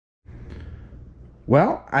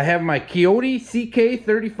Well, I have my Kioti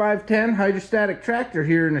CK3510 hydrostatic tractor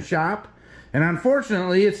here in the shop, and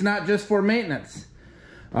unfortunately it's not just for maintenance.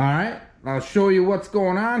 Alright, I'll show you what's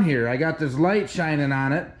going on here. I got this light shining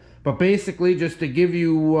on it, but basically just to give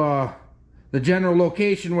you the general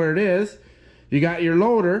location where it is, you got your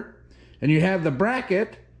loader and you have the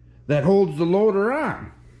bracket that holds the loader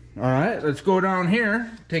on. Alright, let's go down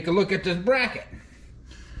here, take a look at this bracket.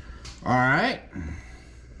 Alright,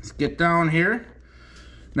 let's get down here.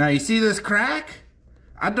 Now you see this crack?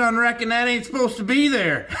 I done reckon that ain't supposed to be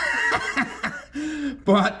there.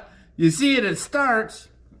 But you see it starts,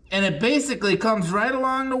 and it basically comes right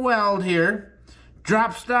along the weld here,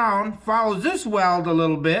 drops down, follows this weld a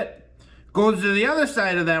little bit, goes to the other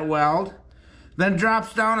side of that weld, then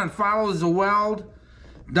drops down and follows the weld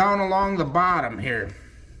down along the bottom here.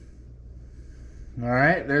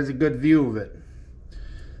 Alright, there's a good view of it.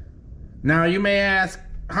 Now you may ask,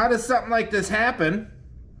 how does something like this happen?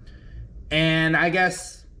 And I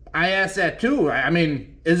guess I asked that too. I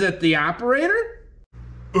mean, is it the operator?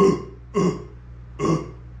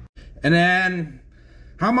 And then,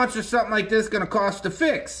 how much is something like this going to cost to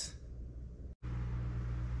fix?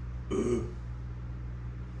 In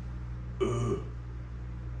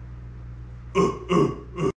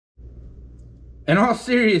all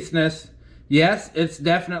seriousness, yes, it's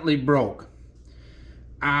definitely broke.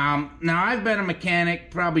 Now I've been a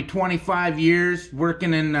mechanic probably 25 years,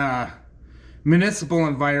 working in municipal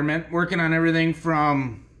environment, working on everything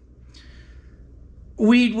from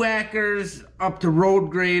weed whackers up to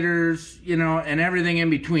road graders, you know, and everything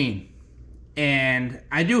in between. And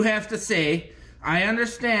I do have to say, I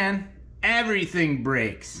understand everything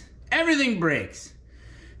breaks. Everything breaks.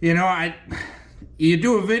 You know, you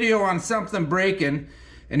do a video on something breaking,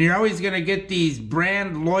 and you're always going to get these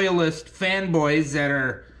brand loyalist fanboys that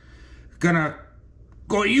are going to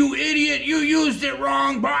go, "You idiot, you used it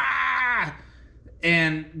wrong, bah!"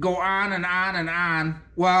 and go on and on and on.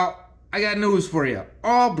 Well, I got news for you.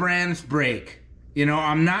 All brands break. You know,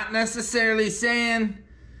 I'm not necessarily saying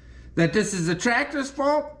that this is the tractor's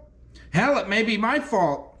fault. Hell, it may be my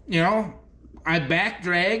fault. You know, I back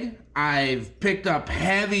drag. I've picked up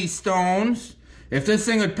heavy stones. If this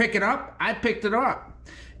thing would pick it up, I picked it up.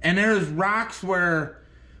 And there's rocks where,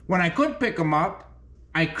 when I couldn't pick them up,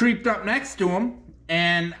 I creeped up next to them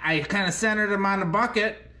and I kind of centered them on the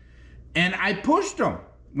bucket and I pushed them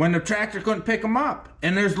when the tractor couldn't pick them up.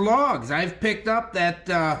 And there's logs I've picked up that,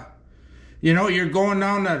 you know, you're going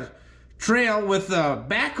down the trail with the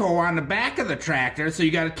backhoe on the back of the tractor, so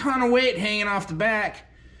you got a ton of weight hanging off the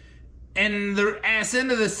back, and the ass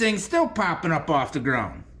end of this thing's still popping up off the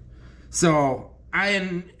ground. So I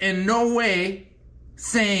am in no way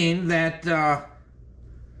saying that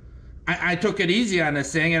I took it easy on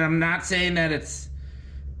this thing, and I'm not saying that it's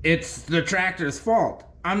the tractor's fault.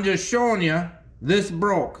 I'm just showing you this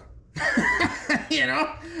broke. You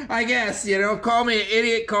know, I guess, you know, call me an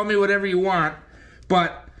idiot, call me whatever you want,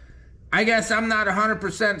 but I guess I'm not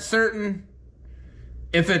 100% certain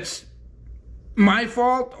if it's my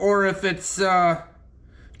fault or if it's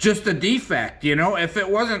just a defect. You know, if it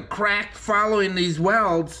wasn't cracked following these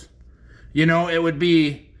welds, you know, it would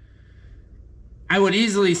be, I would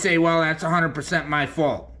easily say, well, that's 100% my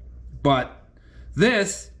fault. But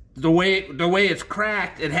this, the way it's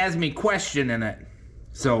cracked, it has me questioning it.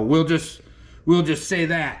 So we'll just say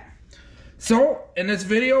that. So in this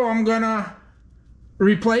video, I'm gonna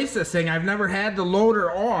replace this thing. I've never had the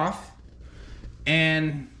loader off,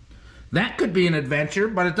 and that could be an adventure,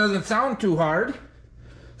 but it doesn't sound too hard.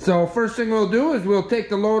 So first thing we'll do is we'll take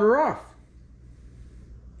the loader off.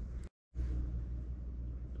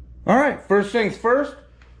 Alright, first things first,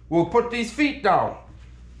 we'll put these feet down.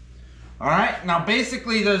 Alright, now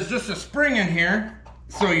basically there's just a spring in here,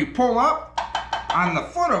 so you pull up on the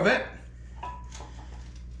foot of it,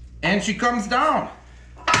 and she comes down.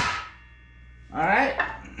 Alright,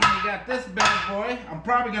 now you got this bad boy. I'm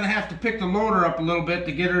probably going to have to pick the loader up a little bit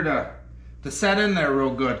to get her to set in there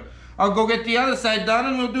real good. I'll go get the other side done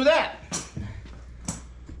and we'll do that.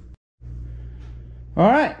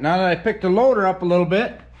 Alright, now that I picked the loader up a little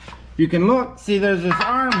bit, you can look, see there's this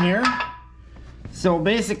arm here. So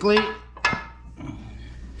basically,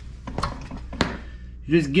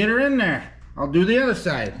 you just get her in there. I'll do the other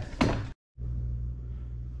side.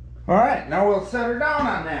 Alright, now we'll set her down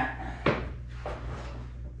on that.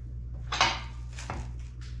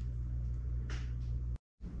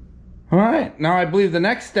 Alright, now I believe the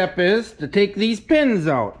next step is to take these pins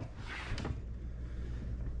out.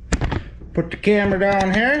 Put the camera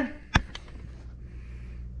down here.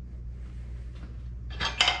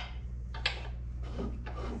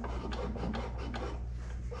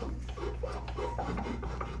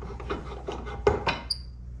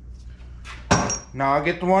 Now I'll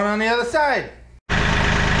get the one on the other side.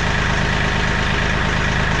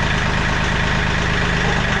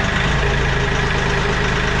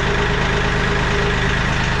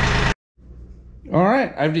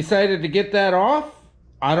 Alright, I've decided to get that off.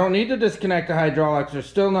 I don't need to disconnect the hydraulics. There's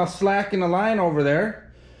still enough slack in the line over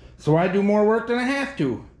there. So I do more work than I have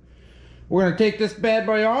to. We're going to take this bad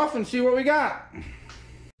boy off and see what we got.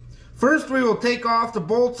 First we will take off the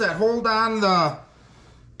bolts that hold on the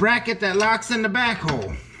bracket that locks in the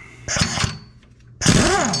backhoe.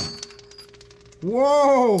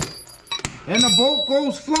 Whoa! And the bolt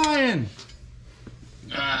goes flying.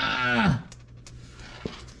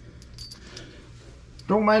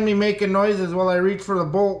 Don't mind me making noises while I reach for the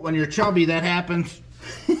bolt. When you're chubby, that happens.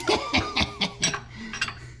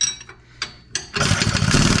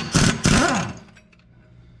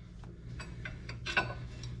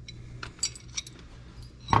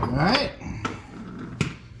 Alright.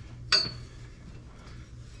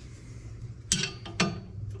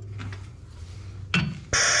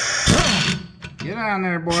 Get on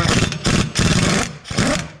there, boy.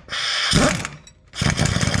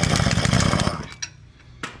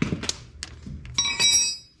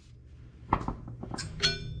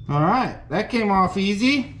 Alright, that came off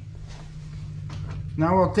easy.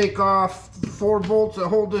 Now we'll take off the 4 bolts that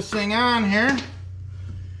hold this thing on here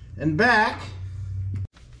and back.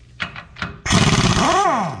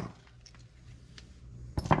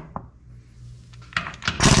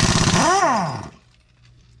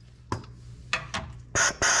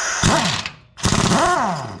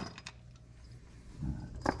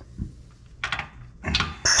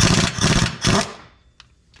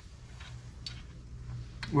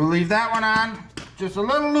 We'll leave that one on just a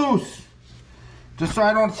little loose, just so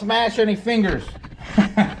I don't smash any fingers.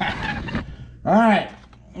 Alright,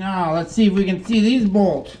 now let's see if we can see these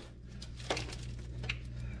bolts.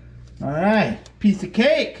 Alright, piece of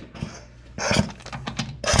cake.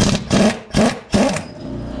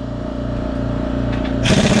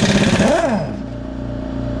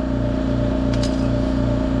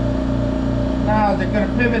 Now, is it going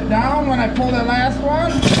to pivot down when I pull that last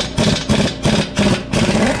one?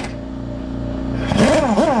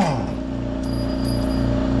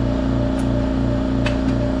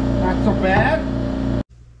 Not so bad.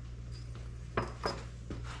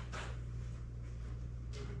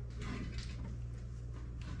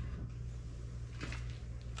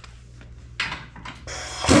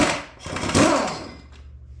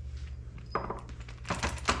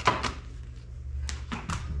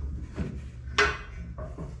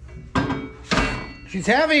 She's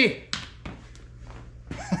heavy.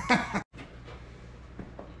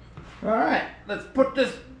 Alright, let's put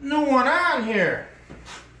this new one on here.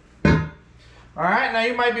 Alright, now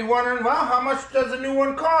you might be wondering, well, how much does a new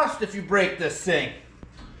one cost if you break this thing?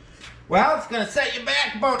 Well, it's going to set you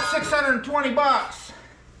back about 620 bucks.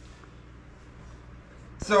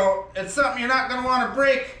 So, it's something you're not going to want to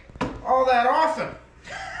break all that often.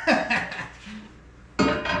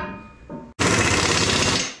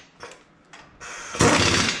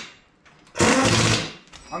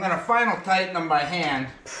 I'm going to final tighten them by hand.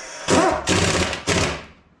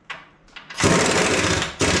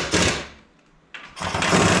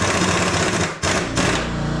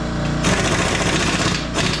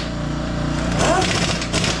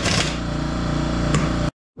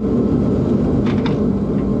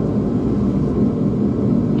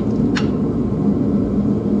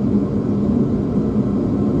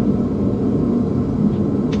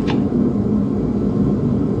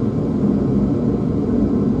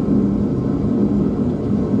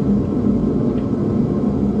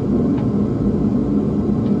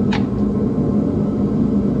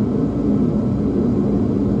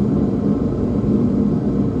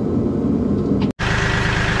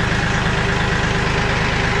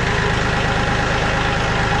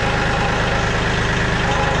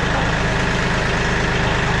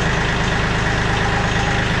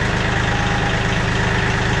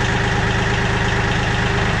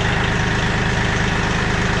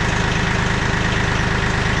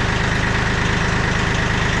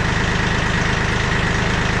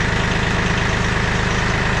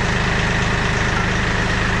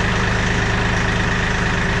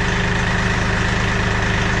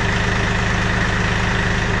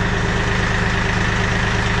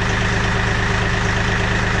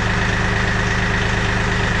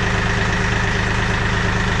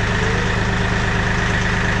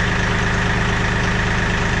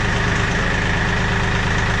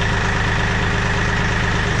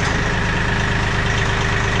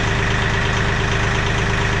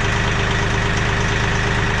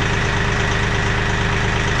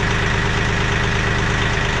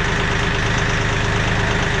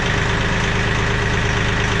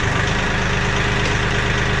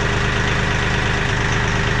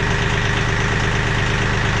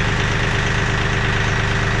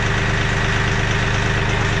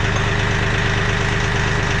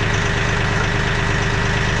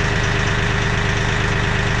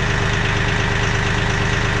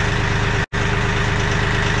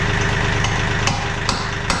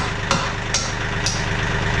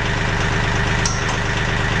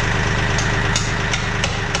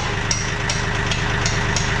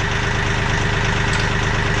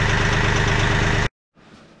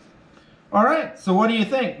 so what do you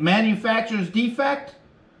think? Manufacturer's defect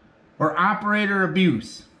or operator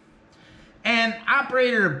abuse? And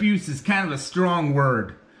operator abuse is kind of a strong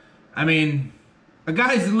word. I mean, a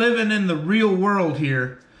guy's living in the real world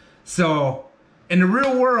here. So in the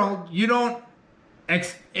real world, you don't,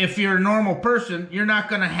 if you're a normal person, you're not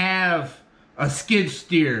going to have a skid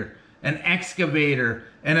steer, an excavator,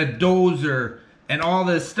 and a dozer, and all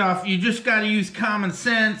this stuff. You just got to use common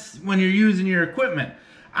sense when you're using your equipment.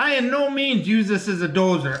 I in no means use this as a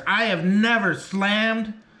dozer. I have never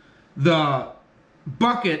slammed the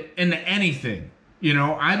bucket into anything. You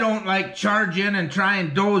know, I don't like charge in and try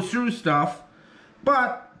and doze through stuff,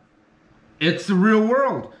 but it's the real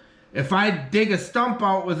world. If I dig a stump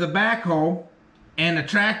out with a backhoe and the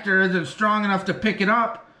tractor isn't strong enough to pick it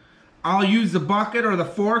up, I'll use the bucket or the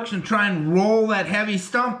forks and try and roll that heavy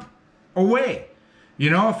stump away. You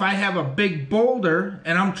know, if I have a big boulder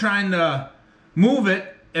and I'm trying to move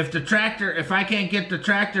it, if I can't get the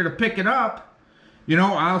tractor to pick it up, you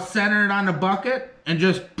know, I'll center it on the bucket and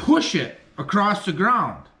just push it across the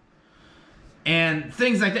ground. And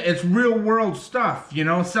things like that. It's real world stuff, you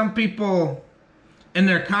know. Some people in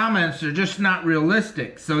their comments are just not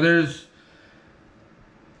realistic. So there's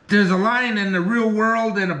a line in the real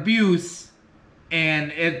world and abuse,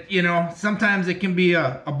 and it, you know, sometimes it can be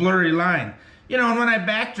a blurry line. You know, and when I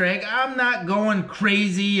back drag, I'm not going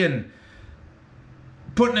crazy and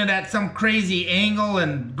putting it at some crazy angle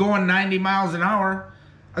and going 90 miles an hour.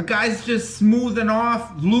 A guy's just smoothing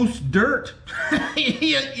off loose dirt.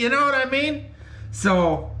 You know what I mean?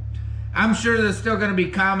 So I'm sure there's still going to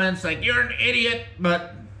be comments like, you're an idiot,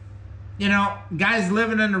 but, you know, guy's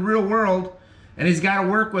living in the real world, and he's got to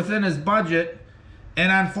work within his budget,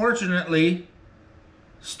 and unfortunately,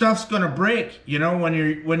 stuff's gonna break, you know, when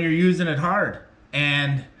you're using it hard.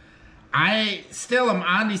 And I still am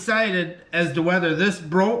undecided as to whether this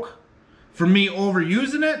broke from me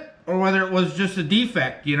overusing it or whether it was just a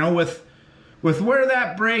defect. You know, with where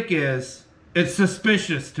that break is, it's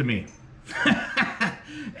suspicious to me.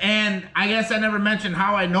 And I guess I never mentioned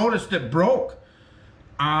how I noticed it broke.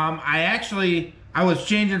 I was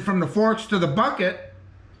changing from the forks to the bucket,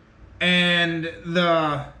 and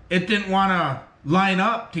it didn't want to line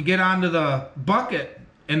up to get onto the bucket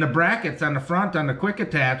and the brackets on the front on the quick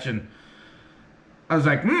attach, and I was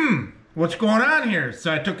like, what's going on here?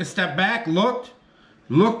 So I took a step back, looked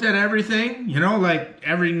at everything, you know, like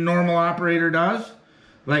every normal operator does.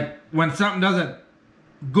 Like when something doesn't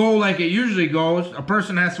go like it usually goes, a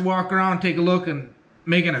person has to walk around, take a look, and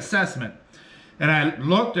make an assessment. And I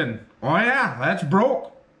looked and, oh yeah, that's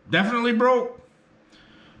broke. Definitely broke.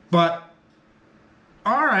 But,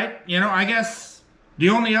 all right, you know, I guess the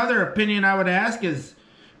only other opinion I would ask is,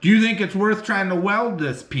 do you think it's worth trying to weld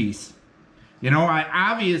this piece? You know, I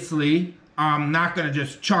obviously, I'm not going to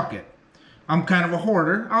just chuck it. I'm kind of a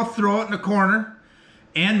hoarder. I'll throw it in the corner,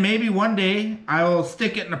 and maybe one day I will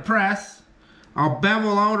stick it in the press. I'll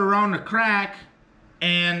bevel out around the crack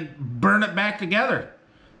and burn it back together.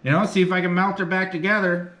 You know, see if I can melt her back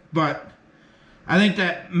together. But I think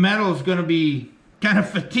that metal is going to be kind of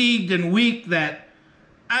fatigued and weak, that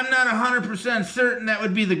I'm not 100% certain that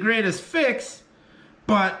would be the greatest fix,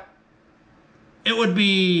 but it would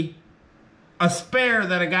be a spare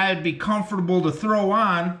that a guy would be comfortable to throw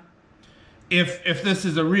on if this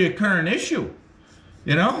is a reoccurring issue.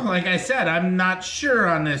 You know, like I said, I'm not sure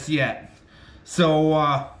on this yet.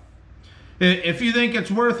 So if you think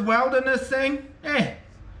it's worth welding this thing, hey,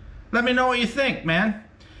 let me know what you think, man.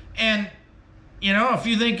 And, you know, if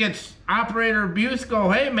you think it's operator abuse,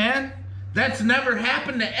 go, hey, man, that's never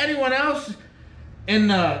happened to anyone else in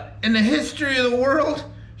the history of the world.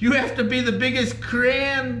 You have to be the biggest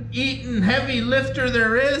crayon-eating heavy lifter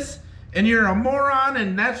there is, and you're a moron,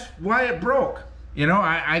 and that's why it broke. You know,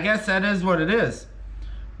 I guess that is what it is.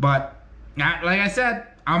 But, like I said,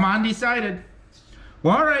 I'm undecided.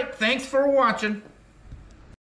 Well, all right, thanks for watching.